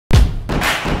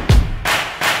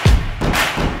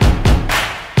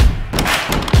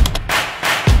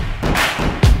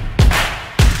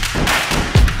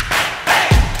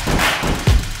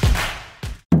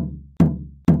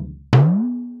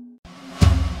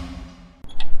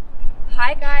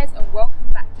Hi guys, and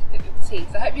welcome back to Fit with T.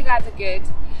 So I hope you guys are good.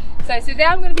 So today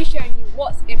I'm going to be showing you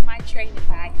what's in my training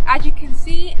bag. As you can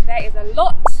see, there is a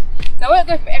lot. So I won't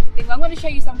go for everything, but I'm going to show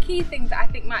you some key things that I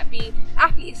think might be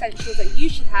athlete essentials that you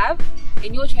should have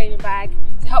in your training bag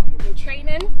to help you with your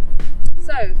training.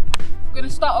 So I'm going to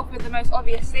start off with the most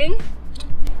obvious thing,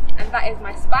 and that is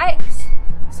my spikes.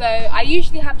 So I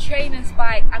usually have training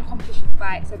spike and competition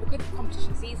spike. So because it's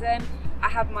competition season, I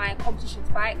have my competition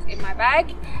spikes in my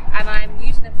bag and I'm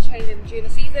using them for training during the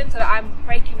season so that I'm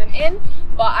breaking them in.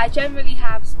 But I generally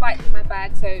have spikes in my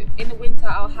bag. So in the winter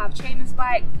I'll have training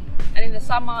spike, and in the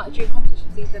summer during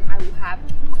competition season I will have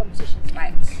competition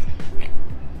spikes.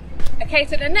 Okay,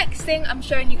 so the next thing I'm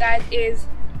showing you guys is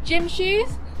gym shoes.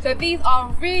 So these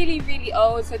are really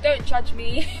old, so don't judge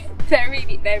me. They're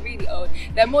really old.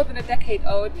 They're more than a decade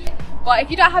old. But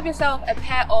if you don't have yourself a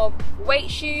pair of weight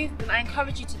shoes, then I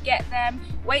encourage you to get them.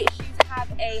 Weight shoes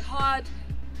have a hard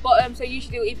bottom, so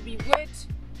usually it'll either be wood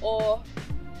or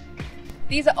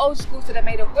these are old school, so they're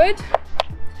made of wood,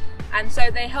 and so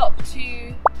they help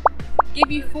to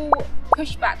give you full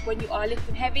pushback when you are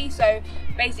lifting heavy. So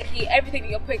basically everything that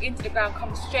you're putting into the ground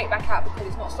comes straight back out because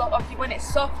it's not soft. Obviously when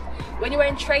it's soft, when you're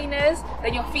wearing trainers,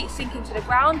 then your feet sink into the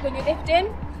ground when you're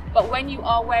lifting. But when you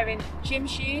are wearing gym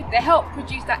shoes, they help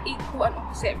produce that equal and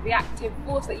opposite reactive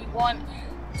force that you want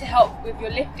to help with your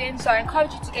lifting. So I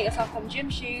encourage you to get yourself some gym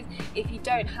shoes if you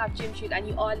don't have gym shoes and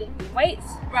you are lifting weights.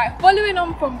 Right, following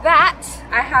on from that,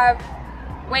 I have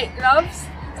weight gloves.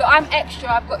 So I'm extra,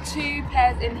 I've got 2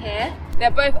 pairs in here. They're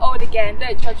both old again,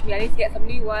 don't judge me, I need to get some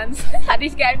new ones. I need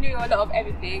to get a new lot of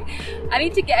everything. I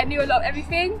need to get a new lot of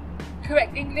everything,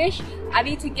 correct English. I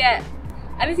need to get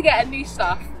a new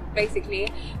stuff, basically.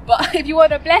 But if you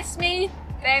want to bless me,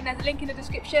 then there's a link in the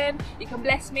description, you can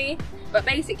bless me. But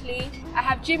basically I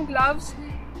have gym gloves.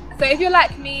 So if you're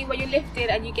like me where you're lifting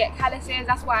and you get calluses,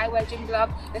 that's why I wear gym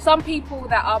gloves. There's some people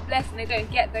that are blessed and they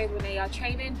don't get those when they are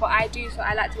training, but I do, so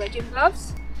I like to wear gym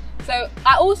gloves. So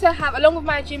I also have, along with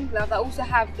my gym gloves, I also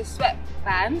have the sweat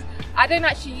bands. I don't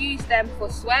actually use them for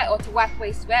sweat or to wipe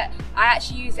away sweat. I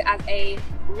actually use it as a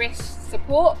wrist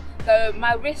support. So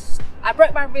my wrist, I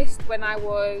broke my wrist when I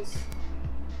was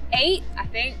 8, I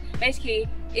think. Basically,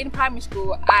 in primary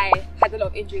school, I had a lot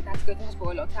of injuries. I had to go to the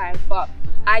hospital a lot of times. But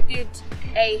I did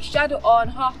a straddle on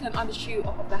half-turn undershoot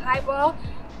off of the high bar,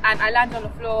 and I landed on the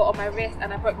floor on my wrist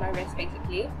and I broke my wrist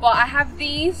basically. But I have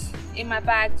these in my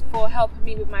bag for helping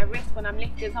me with my wrist when I'm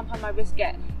lifting. Sometimes my wrists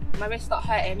start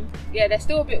hurting. Yeah, they're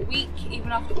still a bit weak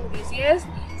even after all these years.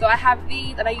 So I have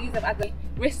these and I use them as a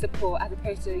wrist support as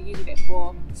opposed to using it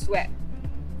for sweat.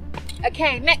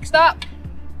 Okay, next up,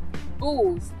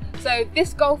 balls. So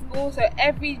this golf ball, so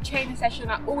every training session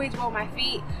I always roll my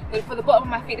feet. But for the bottom of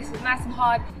my feet, this is nice and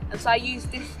hard, and so I use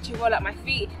this to roll out my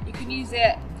feet. You can use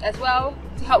it as well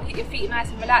to help keep your feet nice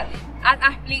and relaxed. As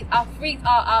athletes, our feet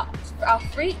are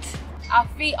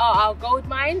our gold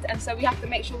mines, and so we have to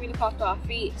make sure we look after our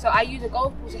feet. So I use a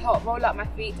golf ball to help roll out my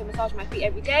feet, to massage my feet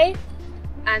every day.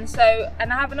 And I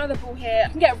have another ball here.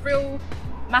 You can get real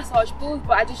massage balls,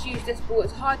 but I just use this ball.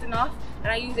 It's hard enough,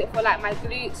 and I use it for like my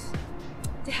glutes,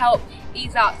 to help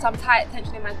ease out some tight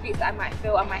tension in my glutes that I might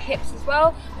feel, and my hips as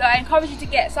well. So I encourage you to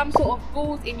get some sort of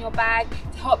balls in your bag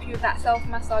to help you with that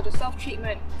self-massage or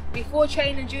self-treatment before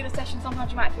training. During the session, sometimes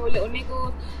you might feel little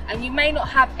niggles and you may not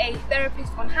have a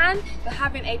therapist on hand, so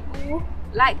having a ball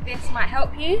like this might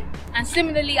help you. And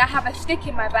similarly, I have a stick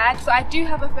in my bag. So I do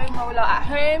have a foam roller at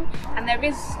home, and there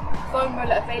is foam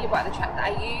roller available at the track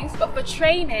that I use. But for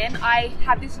training, I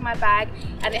have this in my bag,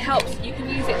 and it helps. You can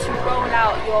use it to roll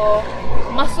out your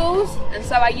muscles, and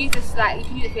so I use this, like, you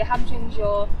can use it for your hamstrings,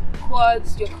 your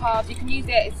quads, your calves. You can use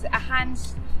it, it's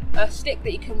a stick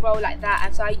that you can roll like that,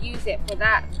 and so I use it for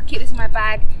that. I keep this in my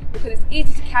bag because it's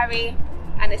easy to carry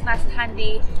and it's nice and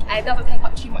handy, and it doesn't take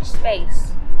up too much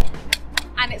space.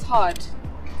 And it's hard,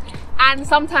 and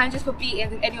sometimes just for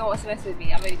beatings if anyone wants to mess with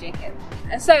me. I'm only joking.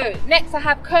 And so next I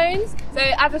have cones. So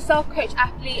as a self-coach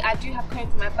athlete, I do have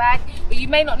cones in my bag, but you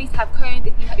may not need to have cones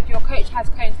if your coach has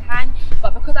cones to hand.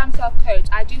 But because I'm self-coach,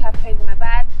 I do have cones in my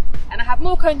bag, and I have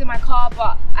more cones in my car.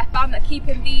 But I found that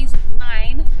keeping these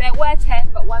 9, there were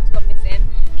 10 but one's gone missing,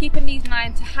 keeping these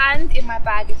 9 to hand in my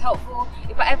bag is helpful.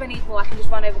 If I ever need more, I can just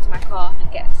run over to my car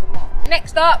and get some more.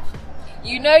 Next up,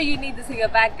 you know you need this in your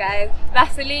bag, guys.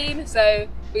 Vaseline, so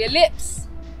for your lips,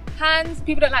 hands.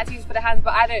 People don't like to use it for the hands,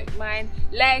 but I don't mind.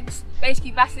 Legs, basically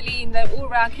Vaseline, then all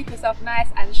around, keep yourself nice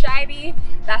and shiny.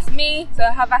 That's me, so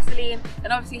I have Vaseline,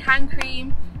 and obviously hand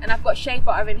cream, and I've got shea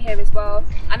butter in here as well.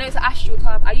 I know it's an Astral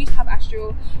tub. I used to have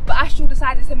Astral, but Astral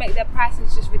decided to make their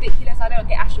prices just ridiculous. I don't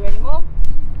get Astral anymore.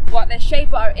 But there's shea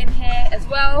butter in here as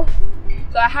well.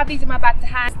 So I have these in my bag to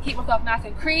hand to keep myself nice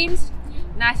and creamed,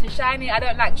 nice and shiny. I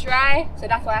don't like dry, so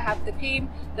that's why I have the cream.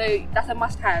 So that's a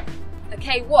must have.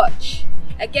 Okay, watch.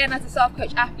 Again, as a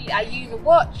self-coach athlete, I use a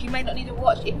watch. You may not need a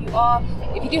watch if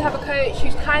you do have a coach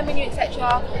who's timing you,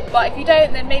 etc. But if you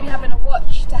don't, then maybe having a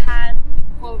watch to hand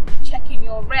for checking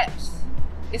your reps.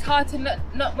 It's hard to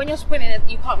not when you're sprinting,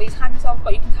 you can't really time yourself,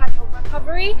 but you can time your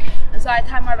recovery. And so I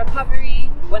time my recovery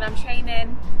when I'm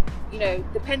training, you know,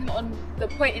 depending on the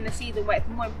point in the season where it's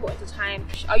more important to time.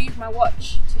 I'll use my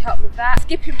watch to help with that.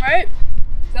 Skipping rope.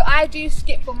 So I do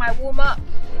skip for my warm-up.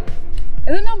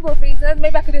 There's a number of reasons.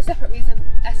 Maybe I could do a separate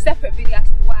video as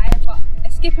to why, but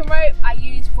a skipping rope I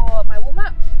use for my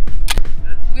warm-up.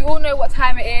 We all know what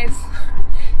time it is.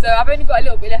 So I've only got a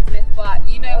little bit left in this, but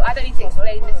you know, I don't need to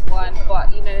explain this one,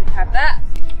 but you know, have that.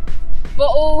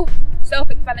 Bottle,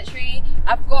 self-explanatory.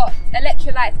 I've got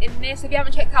electrolytes in this. If you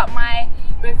haven't checked out my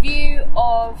review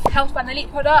of Healthspan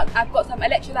Elite product, I've got some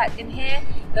electrolytes in here.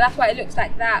 So that's why it looks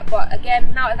like that. But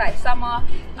again, now it's like summer,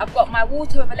 I've got my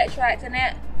water with electrolytes in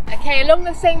it. Okay, along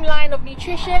the same line of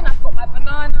nutrition, I've got my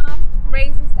banana,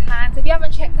 raisins to hand. So if you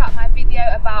haven't checked out my video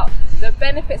about the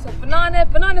benefits of banana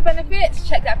benefits,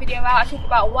 check that video out. I talk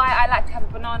about why I like to have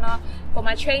a banana for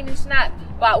my training snack,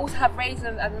 but I also have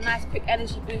raisins as a nice quick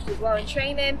energy boost as well in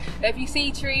training. So if you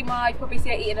see Torema, you probably see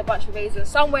her eating a bunch of raisins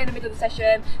somewhere in the middle of the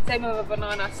session, same with a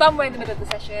banana somewhere in the middle of the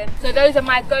session. So those are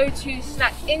my go-to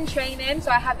snacks in training,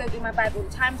 so I have those in my bag all the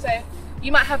time. So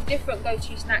you might have different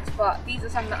go-to snacks, but these are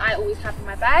some that I always have in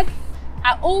my bag.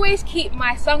 I always keep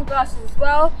my sunglasses as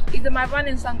well. These are my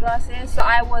running sunglasses. So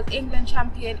I was England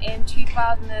champion in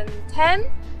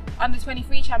 2010, under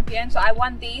 23 champion. So I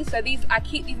won these. So I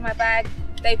keep these in my bag.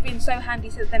 They've been so handy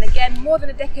since then. Again, more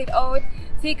than a decade old.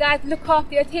 So you guys, look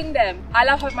after your kingdom. I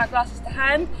love having my glasses to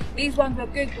hand. These ones were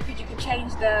good because you could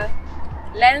change the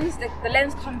lens. The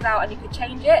lens comes out and you could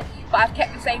change it, but I've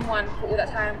kept the same one for all that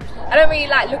time. I don't really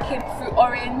like looking through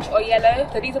orange or yellow,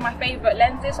 so these are my favourite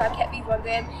lenses, so I've kept these ones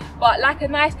in. But like a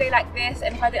nice day like this,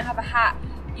 and if I didn't have a hat,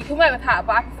 you can wear with hat,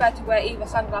 but I prefer to wear either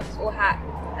sunglasses or hat.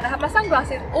 And I have my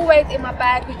sunglasses always in my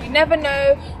bag because you never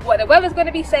know what the weather's going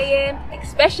to be saying,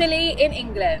 especially in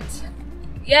England.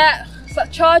 Yeah, so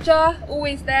charger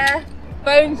always there,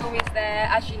 phone's always there,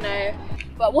 as you know.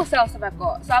 But what else have I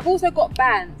got? So I've also got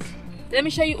bands. Let me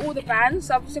show you all the bands.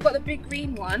 So I've also got the big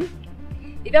green one.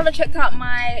 If you haven't checked out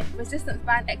my resistance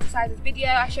band exercises video,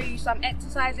 I show you some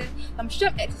exercises, some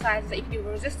strength exercises that you can do with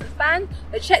a resistance band.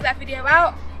 So check that video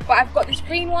out. But I've got this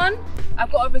green one.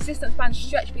 I've got a resistance band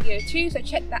stretch video too, so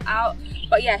check that out.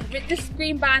 But yeah, this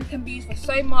green band can be used for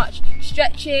so much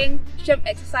stretching, strength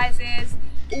exercises,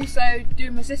 also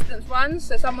doing resistance runs,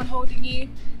 so someone holding you.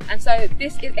 And so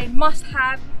this is a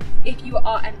must-have. If you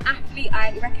are an athlete,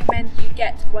 I recommend you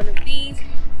get one of these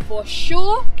for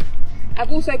sure.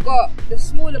 I've also got the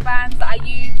smaller bands that I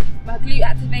use, my glute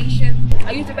activation.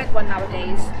 I use the red one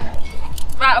nowadays.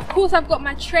 Right, of course I've got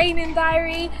my training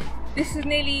diary. This is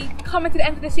nearly coming to the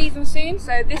end of the season soon,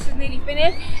 so this is nearly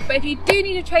finished. But if you do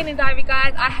need a training diary,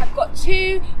 guys, I have got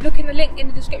two. Look in the link in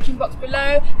the description box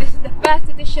below. This is the first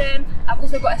edition. I've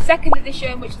also got a second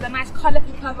edition, which is a nice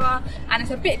colourful cover, and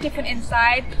it's a bit different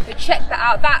inside, so check that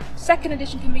out. That second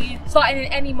edition can be used starting in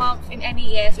any month, in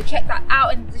any year, so check that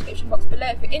out in the description box below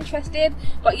if you're interested.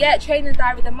 But yeah, training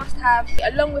diary, the must have,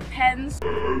 along with pens.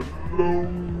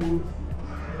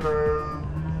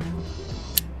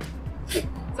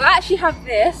 So I actually have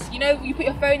this, you know, you put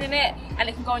your phone in it and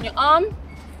it can go on your arm.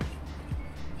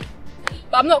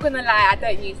 But I'm not gonna lie, I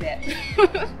don't use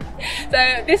it.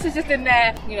 So this is just in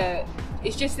there, you know,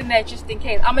 it's just in there just in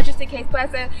case. I'm a just in case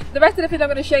person. The rest of the things I'm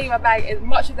gonna show you in my bag, is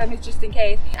much of them is just in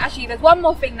case. Actually, there's one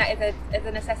more thing that is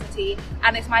a necessity,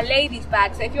 and it's my ladies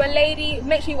bag. So if you're a lady,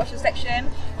 make sure you watch the section.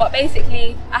 But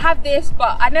basically, I have this,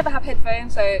 but I never have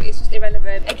headphones, so it's just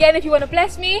irrelevant. Again, if you wanna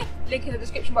bless me, link in the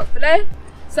description box below.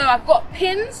 So I've got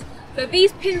pins. So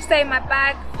these pins stay in my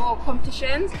bag for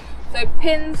competitions. So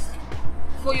pins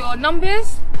for your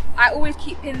numbers. I always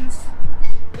keep pins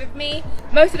with me.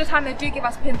 Most of the time they do give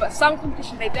us pins, but some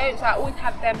competitions they don't, so I always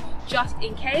have them just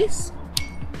in case.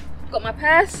 Got my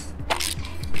purse,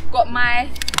 got my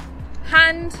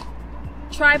hand,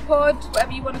 tripod,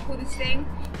 whatever you want to call this thing,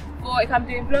 for if I'm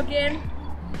doing vlogging.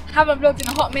 Haven't vlogged in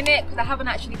a hot minute because I haven't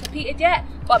actually competed yet,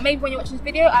 but maybe when you're watching this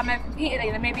video I may have competed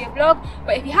and there may be a vlog.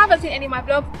 But if you haven't seen any of my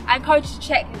vlogs, I encourage you to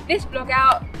check this vlog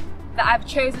out that I've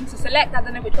chosen to select. I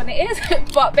don't know which one it is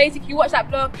but basically watch that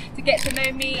vlog to get to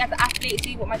know me as an athlete,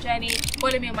 see what my journey,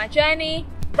 follow me on my journey.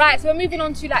 Right, so we're moving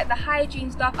on to like the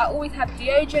hygiene stuff. I always have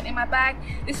deodorant in my bag.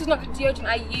 This is not the deodorant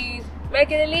I use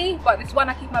regularly, but this one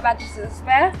I keep in my bag just as a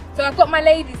spare. So I've got my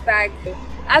ladies bag.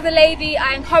 As a lady,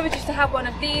 I encourage you to have one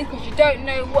of these because you don't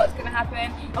know what's going to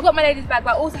happen. I've got my ladies bag,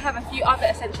 but I also have a few other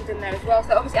essentials in there as well.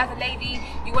 So obviously as a lady,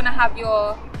 you want to have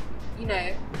your, you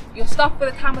know, your stuff for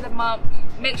the time of the month.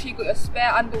 Make sure you got your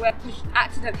spare underwear because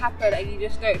accidents happen and you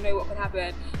just don't know what could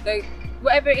happen. So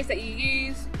whatever it is that you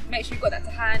use, make sure you've got that to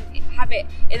hand. Have it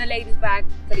in a lady's bag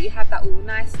so that you have that all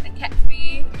nice and kept for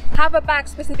you. Have a bag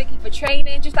specifically for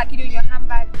training, just like you do in your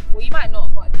handbag. Well, you might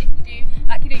not, but if you do,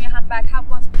 like you do in your handbag, have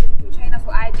one specifically for training. That's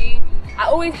what I do. I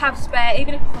always have spare,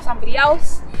 even if it's for somebody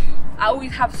else. I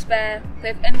always have spare, so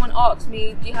if anyone asks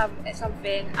me, do you have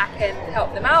something, I can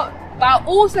help them out. But I'll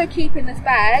also keep in this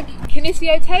bag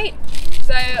kinesio tape.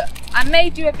 So I may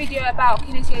do a video about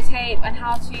kinesio tape and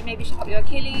how to maybe shut up your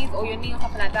Achilles or your knee or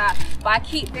something like that. But I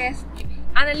keep this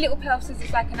and a little pair of scissors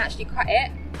so I can actually cut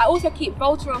it. I also keep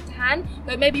Voltarol to hand,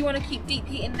 so maybe you want to keep deep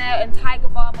heat in there and Tiger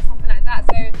Balm or something like that.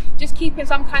 So just keeping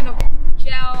some kind of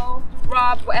gel,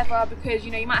 rub, whatever, because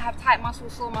you know you might have tight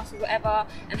muscles, sore muscles, whatever,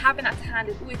 and having that to hand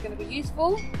is always going to be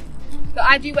useful. So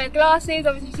I do wear glasses.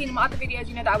 Obviously you've seen in my other videos,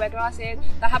 you know that I wear glasses.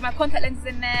 So I have my contact lenses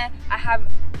in there. I have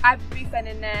ibuprofen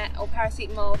in there or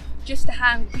paracetamol just to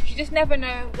hand, because you just never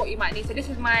know what you might need. So this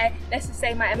is my, let's just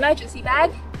say, my emergency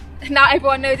bag. Now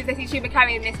everyone knows if they see Shuma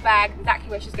carrying this bag, exactly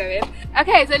where she's going.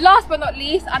 Okay, so last but not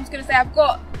least, I'm just gonna say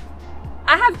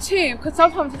I have two, because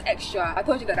sometimes it's extra. I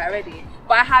told you that already.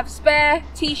 But I have spare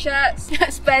t-shirts,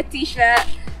 spare t-shirt.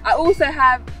 I also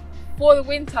have, for the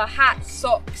winter, hats,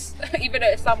 socks, even though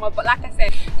it's summer, but like I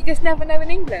said, you just never know in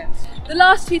England. The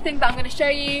last two things that I'm gonna show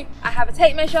you, I have a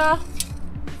tape measure.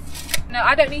 No,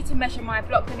 I don't need to measure my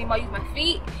blocks anymore, I use my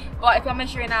feet. But if I'm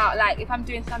measuring out, like if I'm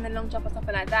doing standing long jump or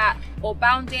something like that, or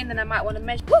bounding, then I might want to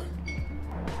measure. Woo!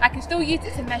 I can still use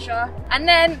it to measure. And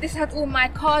then this has all my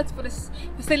cards for the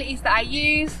facilities that I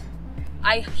use.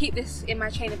 I keep this in my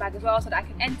training bag as well so that I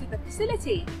can enter the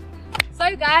facility.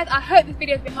 So guys, I hope this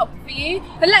video has been helpful for you.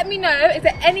 But let me know, is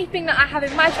there anything that I have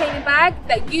in my training bag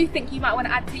that you think you might want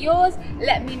to add to yours?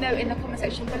 Let me know in the comment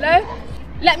section below.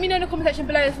 Let me know in the comment section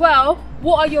below as well,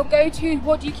 what are your go-tos,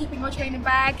 what do you keep in your training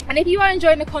bag? And if you are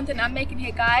enjoying the content I'm making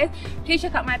here guys, please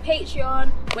check out my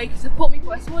Patreon where you can support me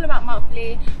for a small amount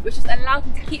monthly, which just allows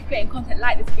me to keep creating content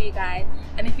like this for you guys.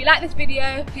 And if you like this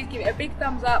video, please give it a big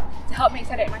thumbs up to help me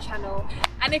accelerate my channel.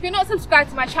 And if you're not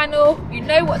subscribed to my channel, you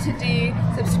know what to do.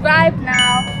 Subscribe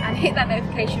now and hit that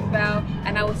notification bell,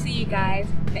 and I will see you guys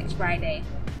next Friday.